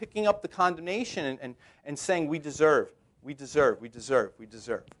keep on picking up the condemnation and saying we deserve, we deserve, we deserve, we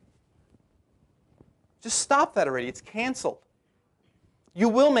deserve. Just stop that already. It's canceled. You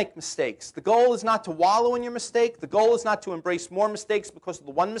will make mistakes. The goal is not to wallow in your mistake. The goal is not to embrace more mistakes because of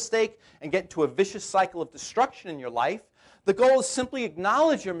the one mistake and get into a vicious cycle of destruction in your life. The goal is simply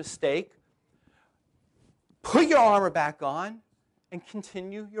acknowledge your mistake, put your armor back on, and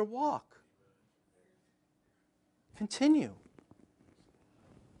continue your walk. Continue.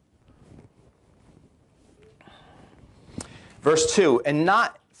 Verse 2, and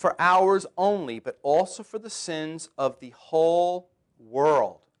not for ours only, but also for the sins of the whole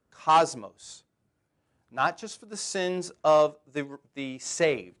world, cosmos. Not just for the sins of the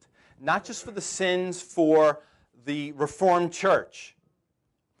saved. Not just for the sins for the Reformed Church.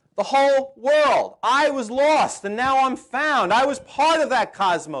 The whole world. I was lost and now I'm found. I was part of that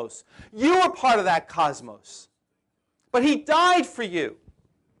cosmos. You were part of that cosmos. But He died for you.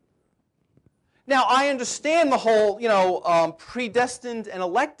 Now, I understand the whole, predestined and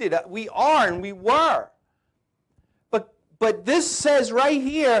elected. We are and we were. But this says right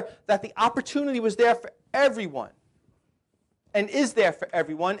here that the opportunity was there for everyone. And is there for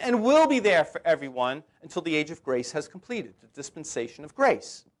everyone and will be there for everyone until the age of grace has completed, the dispensation of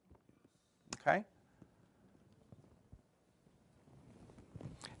grace. Okay?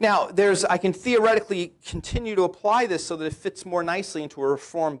 Now, I can theoretically continue to apply this so that it fits more nicely into a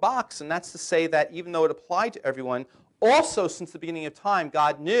reformed box, and that's to say that even though it applied to everyone, also since the beginning of time,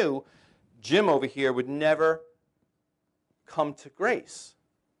 God knew Jim over here would never come to grace.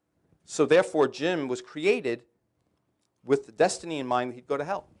 So therefore, Jim was created with the destiny in mind that he'd go to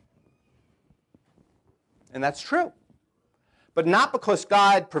hell. And that's true. But not because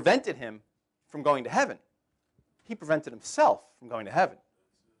God prevented him from going to heaven. He prevented himself from going to heaven.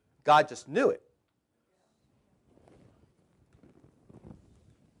 God just knew it.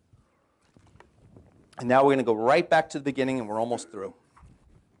 And now we're going to go right back to the beginning, and we're almost through.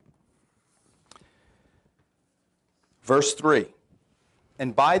 Verse 3.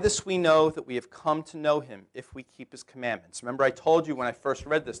 And by this we know that we have come to know Him if we keep His commandments. Remember I told you when I first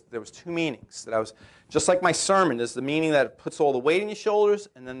read this, there was two meanings. That I was, just like my sermon, there's the meaning that it puts all the weight on your shoulders,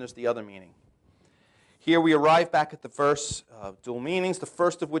 and then there's the other meaning. Here we arrive back at the verse, dual meanings, the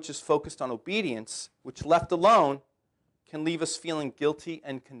first of which is focused on obedience, which left alone can leave us feeling guilty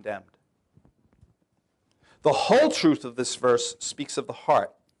and condemned. The whole truth of this verse speaks of the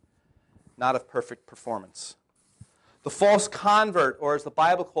heart, not of perfect performance. The false convert, or as the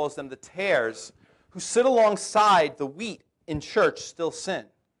Bible calls them, the tares, who sit alongside the wheat in church still sin.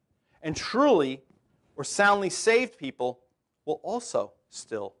 And truly, or soundly saved people will also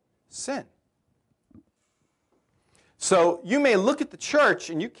still sin. So you may look at the church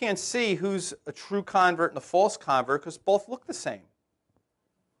and you can't see who's a true convert and a false convert because both look the same.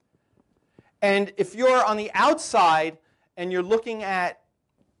 And if you're on the outside and you're looking at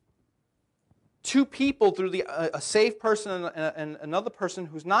two people through a saved person and another person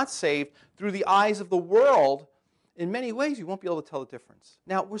who's not saved through the eyes of the world, in many ways you won't be able to tell the difference.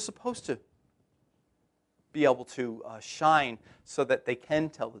 Now, we're supposed to be able to shine so that they can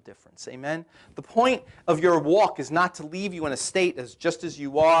tell the difference. Amen? The point of your walk is not to leave you in a state as just as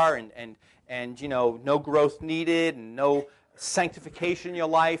you are and no growth needed and no sanctification in your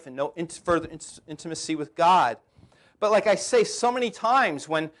life and no further intimacy with God. But like I say so many times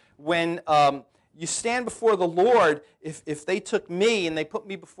when you stand before the Lord, if they took me and they put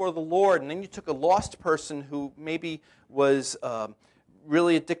me before the Lord, and then you took a lost person who maybe was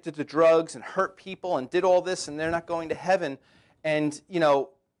really addicted to drugs and hurt people and did all this, and they're not going to heaven, and, no,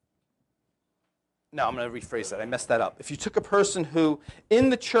 I'm going to rephrase that. I messed that up. If you took a person who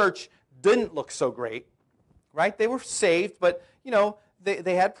in the church didn't look so great, right? They were saved, but,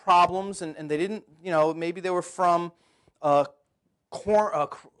 they had problems, and they didn't, maybe they were from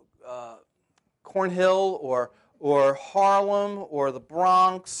Cornhill or Harlem or the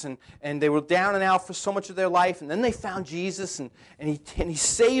Bronx, and they were down and out for so much of their life, and then they found Jesus, and he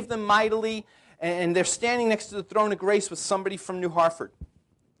saved them mightily, and they're standing next to the throne of grace with somebody from New Hartford.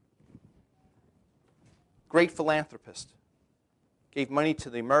 Great philanthropist. Gave money to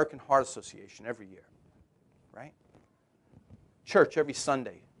the American Heart Association every year. Right? Church every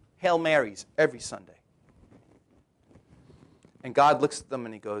Sunday. Hail Marys every Sunday. And God looks at them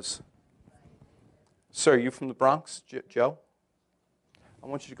and he goes, "Sir, you from the Bronx, Joe? I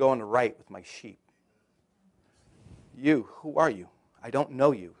want you to go on the right with my sheep. You, who are you? I don't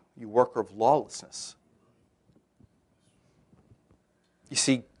know you, you worker of lawlessness." You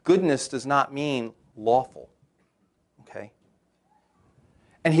see, goodness does not mean lawful. Okay?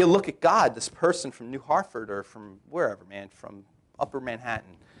 And he'll look at God, this person from New Hartford or from wherever, man, from Upper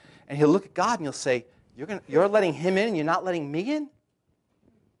Manhattan. And he'll look at God and he'll say, you're letting him in and you're not letting me in?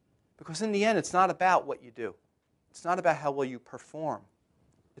 Because in the end, it's not about what you do. It's not about how well you perform.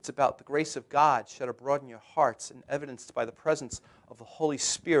 It's about the grace of God shed abroad in your hearts and evidenced by the presence of the Holy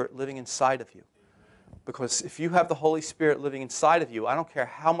Spirit living inside of you. Because if you have the Holy Spirit living inside of you, I don't care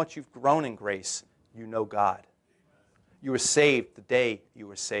how much you've grown in grace, you know God. You were saved the day you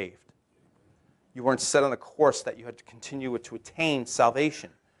were saved. You weren't set on a course that you had to continue to attain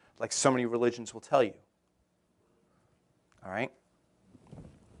salvation, like so many religions will tell you. All right?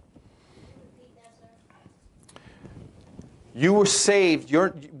 You were saved.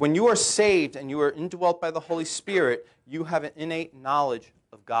 When you are saved and you are indwelt by the Holy Spirit, you have an innate knowledge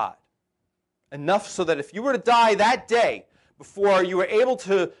of God. Enough so that if you were to die that day before you were able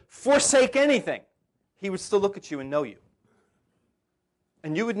to forsake anything, he would still look at you and know you.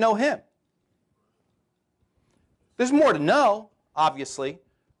 And you would know him. There's more to know, obviously,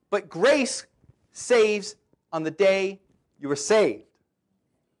 but grace saves on the day you were saved.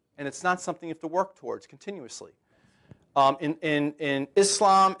 And it's not something you have to work towards continuously. In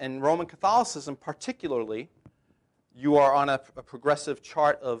Islam and Roman Catholicism particularly, you are on a progressive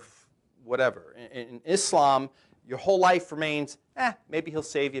chart of whatever. In Islam, your whole life remains, maybe he'll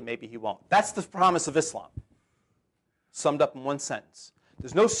save you, maybe he won't. That's the promise of Islam, summed up in one sentence.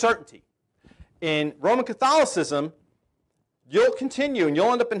 There's no certainty. In Roman Catholicism, you'll continue and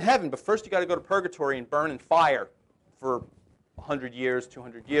you'll end up in heaven, but first you got to go to purgatory and burn in fire for 100 years,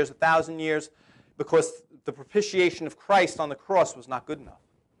 200 years, 1,000 years, because the propitiation of Christ on the cross was not good enough,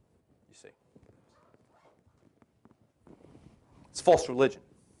 you see. It's false religion.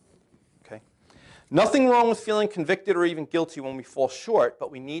 Okay? Nothing wrong with feeling convicted or even guilty when we fall short,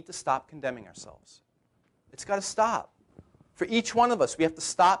 but we need to stop condemning ourselves. It's got to stop. For each one of us, we have to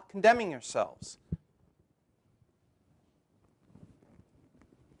stop condemning ourselves.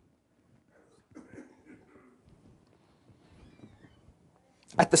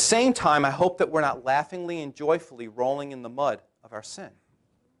 At the same time, I hope that we're not laughingly and joyfully rolling in the mud of our sin.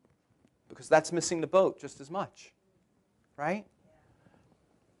 Because that's missing the boat just as much. Right?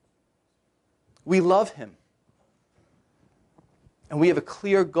 We love him. And we have a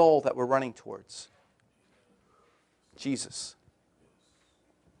clear goal that we're running towards. Jesus.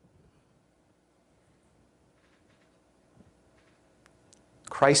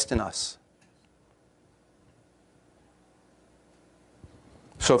 Christ in us.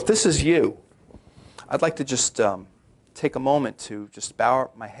 So if this is you, I'd like to just take a moment to just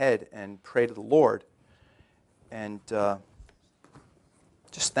bow my head and pray to the Lord and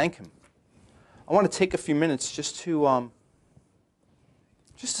just thank him. I want to take a few minutes just to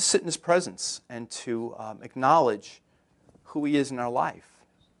sit in his presence and to acknowledge who he is in our life.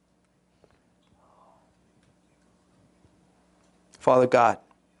 Father God,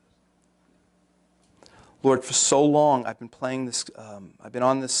 Lord, for so long I've been playing this, I've been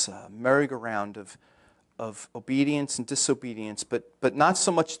on this merry-go-round of obedience and disobedience, but not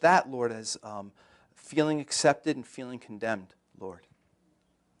so much that, Lord, as feeling accepted and feeling condemned, Lord.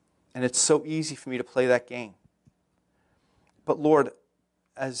 And it's so easy for me to play that game. But Lord,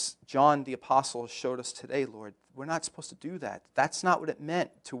 as John the Apostle showed us today, Lord, we're not supposed to do that. That's not what it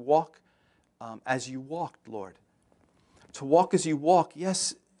meant to walk as you walked, Lord. To walk as you walk,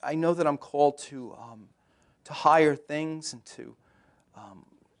 yes, I know that I'm called to higher things and to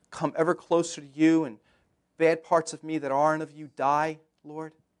come ever closer to you, and bad parts of me that aren't of you die,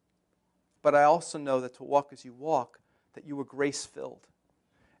 Lord. But I also know that to walk as you walk, that you were grace-filled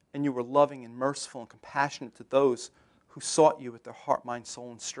and you were loving and merciful and compassionate to those who sought you with their heart, mind, soul,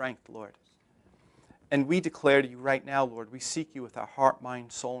 and strength, Lord. And we declare to you right now, Lord, we seek you with our heart,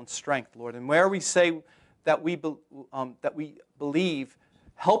 mind, soul, and strength, Lord. And where we say that we believe,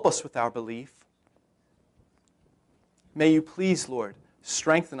 help us with our belief. May you please, Lord,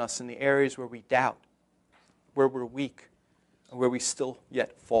 strengthen us in the areas where we doubt, where we're weak, and where we still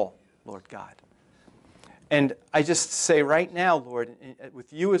yet fall, Lord God. And I just say right now, Lord,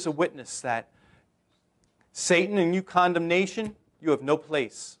 with you as a witness, that Satan, in you condemnation, you have no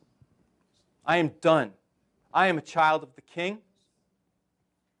place. I am done. I am a child of the King.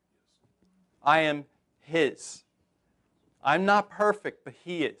 I am His. I'm not perfect, but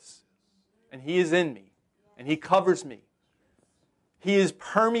He is. And He is in me. And He covers me. He is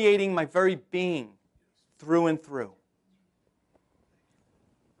permeating my very being through and through.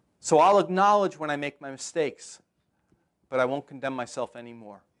 So I'll acknowledge when I make my mistakes, but I won't condemn myself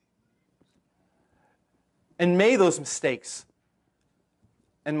anymore. And may those mistakes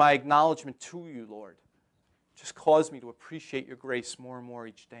and my acknowledgement to you, Lord, just cause me to appreciate your grace more and more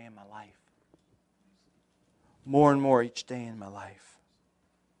each day in my life. More and more each day in my life.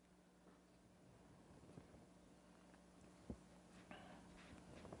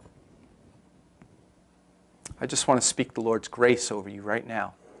 I just want to speak the Lord's grace over you right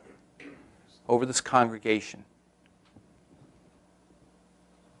now, over this congregation.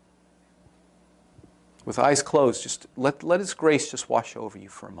 With eyes closed, just let His grace just wash over you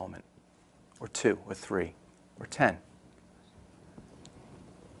for a moment, or 2, or 3, or 10.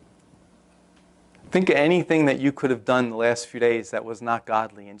 Think of anything that you could have done the last few days that was not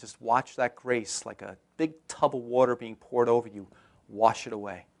godly, and just watch that grace like a big tub of water being poured over you. Wash it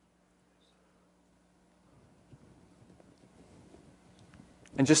away.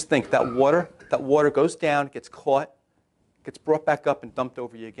 And just think, that water goes down, gets caught, gets brought back up and dumped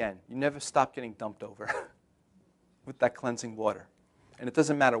over you again. You never stop getting dumped over with that cleansing water. And it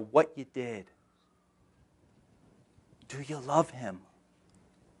doesn't matter what you did. Do you love Him?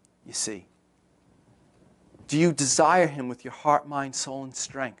 You see. Do you desire Him with your heart, mind, soul, and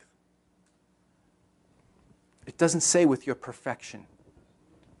strength? It doesn't say with your perfection.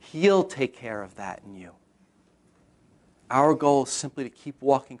 He'll take care of that in you. Our goal is simply to keep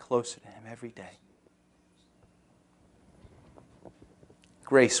walking closer to Him every day.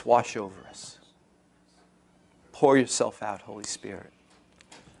 Grace, wash over us. Pour yourself out, Holy Spirit.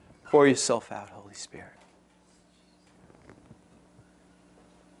 Pour yourself out, Holy Spirit.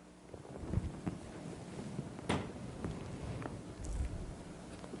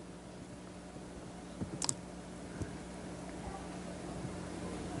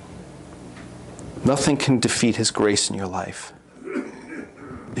 Nothing can defeat His grace in your life.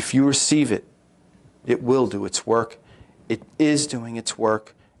 If you receive it, it will do its work. It is doing its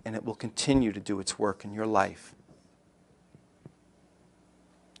work, and it will continue to do its work in your life.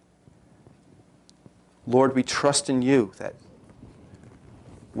 Lord, we trust in you that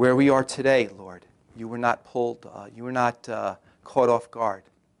where we are today, Lord, you were not caught off guard.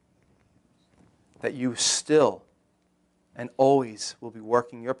 That you still and always will be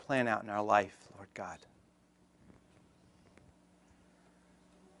working your plan out in our life, Lord God.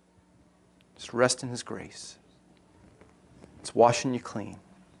 Just rest in His grace. It's washing you clean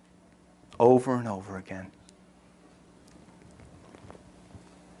over and over again.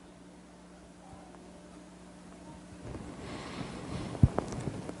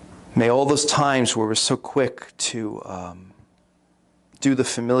 May all those times where we're so quick to do the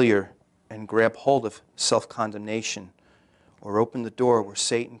familiar and grab hold of self-condemnation or open the door where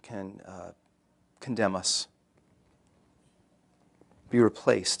Satan can condemn us be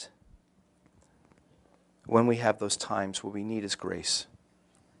replaced when we have those times where we need His grace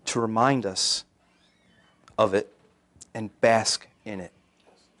to remind us of it and bask in it.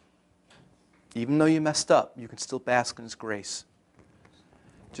 Even though you messed up, you can still bask in His grace.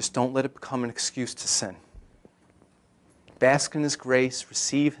 Just don't let it become an excuse to sin. Bask in His grace,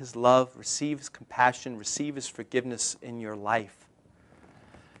 receive His love, receive His compassion, receive His forgiveness in your life.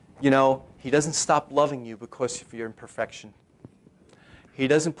 You know, He doesn't stop loving you because of your imperfection. He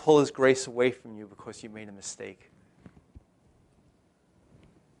doesn't pull His grace away from you because you made a mistake.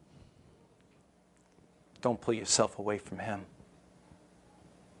 Don't pull yourself away from Him.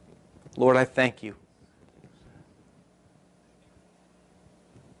 Lord, I thank you.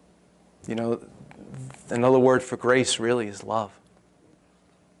 You know, another word for grace really is love.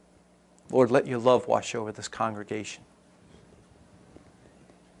 Lord, let your love wash over this congregation.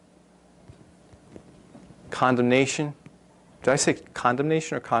 Condemnation. Did I say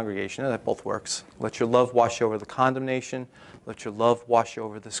condemnation or congregation? No, that both works. Let your love wash over the condemnation. Let your love wash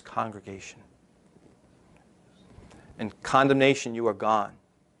over this congregation. In condemnation, you are gone.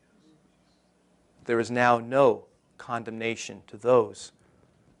 There is now no condemnation to those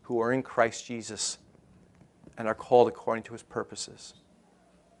who are in Christ Jesus and are called according to His purposes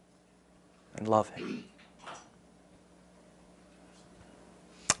and love Him.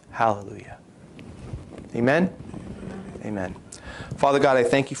 Hallelujah. Amen? Amen. Father God, I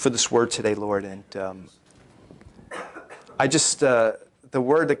thank you for this word today, Lord. And I just the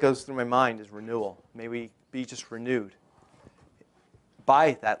word that goes through my mind is renewal. May we be just renewed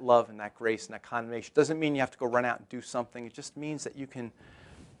by that love and that grace and that condemnation. Doesn't mean you have to go run out and do something. It just means that you can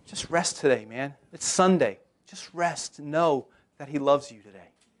just rest today, man. It's Sunday. Just rest and know that he loves you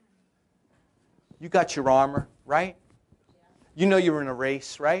today. You got your armor, right? You know you're in a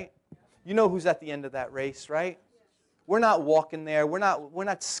race, right? You know who's at the end of that race, right? We're not walking there. We're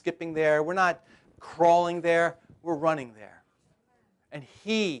not skipping there. We're not crawling there. We're running there. And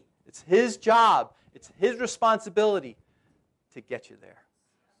it's his job, it's his responsibility to get you there.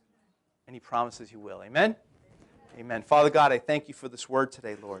 And he promises he will. Amen? Amen. Father God, I thank you for this word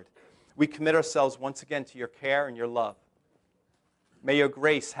today, Lord. We commit ourselves once again to your care and your love. May your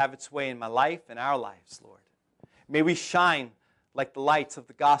grace have its way in my life and our lives, Lord. May we shine like the lights of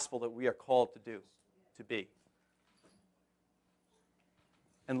the gospel that we are called to be.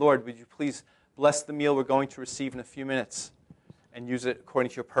 And Lord, would you please bless the meal we're going to receive in a few minutes and use it according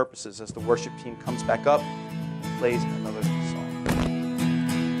to your purposes as the worship team comes back up and plays another